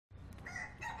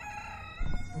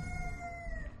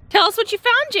us what you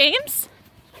found, James.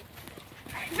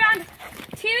 I found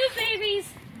 2 babies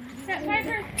that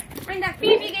Piper and that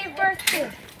Phoebe gave birth to.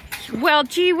 Well,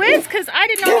 gee whiz, because I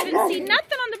did not even see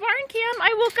nothing on the barn cam.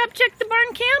 I woke up, checked the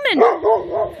barn cam, and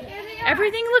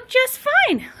everything looked just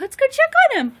fine. Let's go check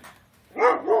on him.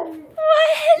 Well,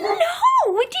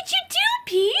 hello. What did you do,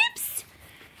 peeps?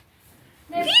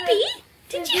 Phoebe,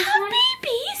 did you have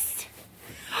babies?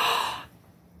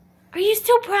 Are you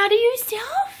so proud of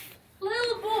yourself?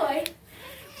 Little boy.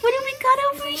 What do we got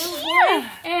over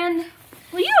here? And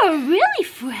well, you are really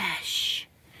fresh.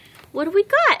 What do we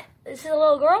got? this is a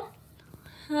little girl.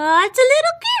 It's a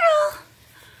little girl.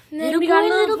 And then we got a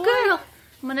little girl.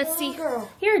 I'm gonna see. Girl.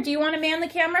 Here, do you want to man the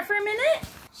camera for a minute?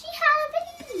 She had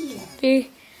a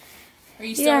baby. Are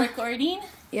you still recording?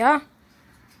 Yeah.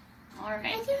 All right.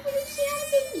 I can't believe she had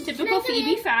a baby. Typical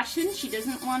Phoebe fashion. She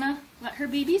doesn't want to let her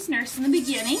babies nurse in the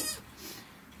beginning.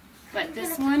 But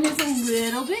this one is a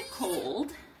little bit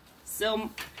cold, so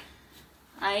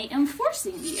I am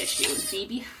forcing the issue.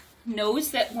 Phoebe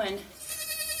knows that when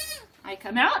I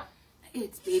come out,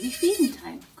 it's baby feeding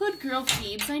time. Good girl,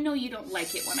 Phoebes. I know you don't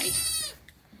like it when I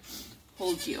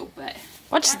hold you, but...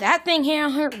 What's that thing here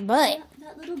on her butt?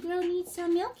 That little girl needs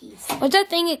some milkies. What's that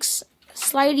thing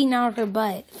sliding out of her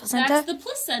butt? Placenta? That's the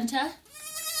placenta.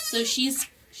 So she's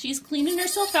cleaning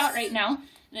herself out right now.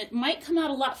 And it might come out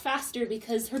a lot faster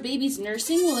because her baby's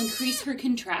nursing will increase her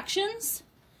contractions,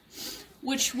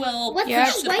 which will push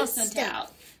the placenta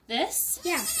out. This?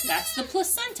 Yeah. That's the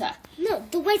placenta. No,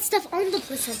 the white stuff on the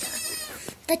placenta.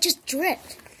 That just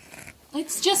dripped.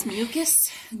 It's just mucus,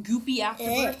 goopy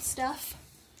afterbirth stuff.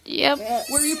 Yep.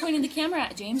 Where are you pointing the camera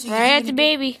at, James? Right at the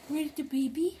baby. Right at the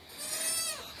baby?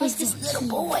 Who's this little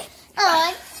boy?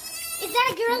 Is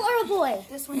that a girl or a boy?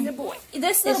 This one's a boy.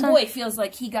 This little boy feels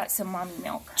like he got some mommy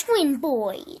milk. Twin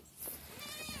boy.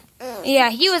 Yeah,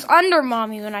 he was under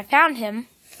mommy when I found him.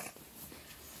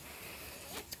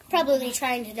 Probably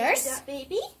trying to nurse. That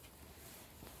baby?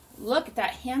 Look at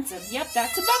that handsome. Yep,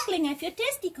 that's a buckling. I feel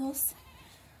testicles.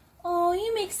 Oh,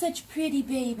 you make such pretty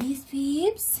babies,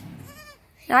 Phoebes.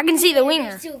 Now I can see the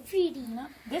winger. So pretty.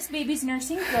 This baby's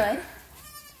nursing good.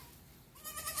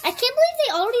 I can't believe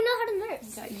they already know how to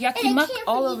nurse. Got yucky muck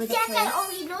all over the Dad place.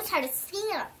 already knows how to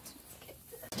stand.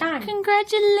 Time.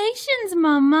 Congratulations,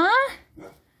 Mama.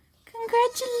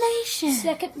 Congratulations.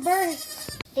 Second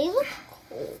birth. They look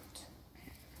cold.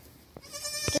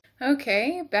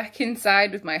 Okay, back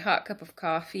inside with my hot cup of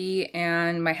coffee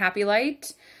and my happy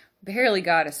light. Barely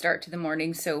got a start to the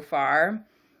morning so far.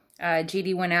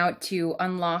 JD went out to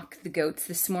unlock the goats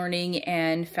this morning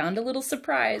and found a little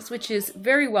surprise, which is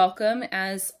very welcome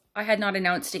as I had not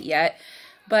announced it yet.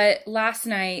 But last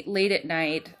night, late at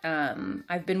night,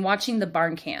 I've been watching the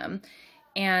barn cam,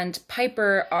 and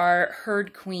Piper, our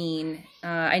herd queen,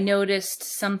 I noticed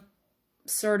some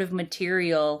sort of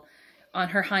material on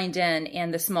her hind end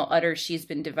and the small udder she's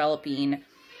been developing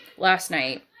last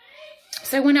night.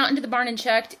 So I went out into the barn and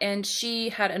checked, and she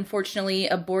had unfortunately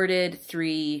aborted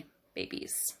 3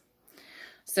 babies.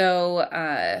 So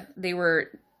they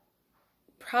were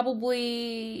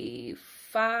probably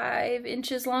 5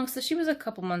 inches long, so she was a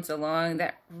couple months along.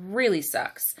 That really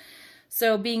sucks.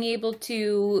 So being able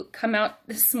to come out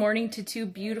this morning to 2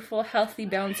 beautiful, healthy,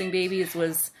 bouncing babies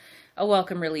was a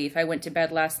welcome relief. I went to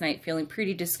bed last night feeling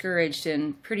pretty discouraged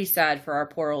and pretty sad for our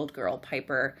poor old girl,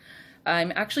 Piper.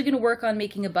 I'm actually going to work on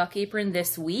making a buck apron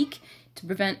this week to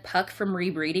prevent Puck from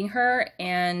rebreeding her,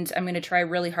 and I'm going to try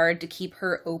really hard to keep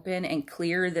her open and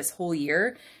clear this whole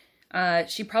year.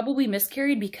 She probably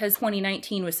miscarried because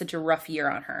 2019 was such a rough year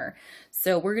on her.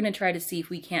 So we're going to try to see if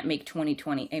we can't make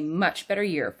 2020 a much better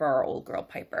year for our old girl,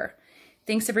 Piper.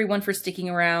 Thanks everyone for sticking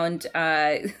around.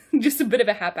 Just a bit of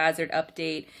a haphazard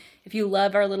update. If you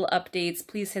love our little updates,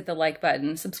 please hit the like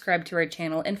button, subscribe to our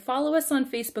channel, and follow us on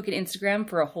Facebook and Instagram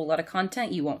for a whole lot of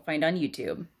content you won't find on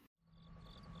YouTube.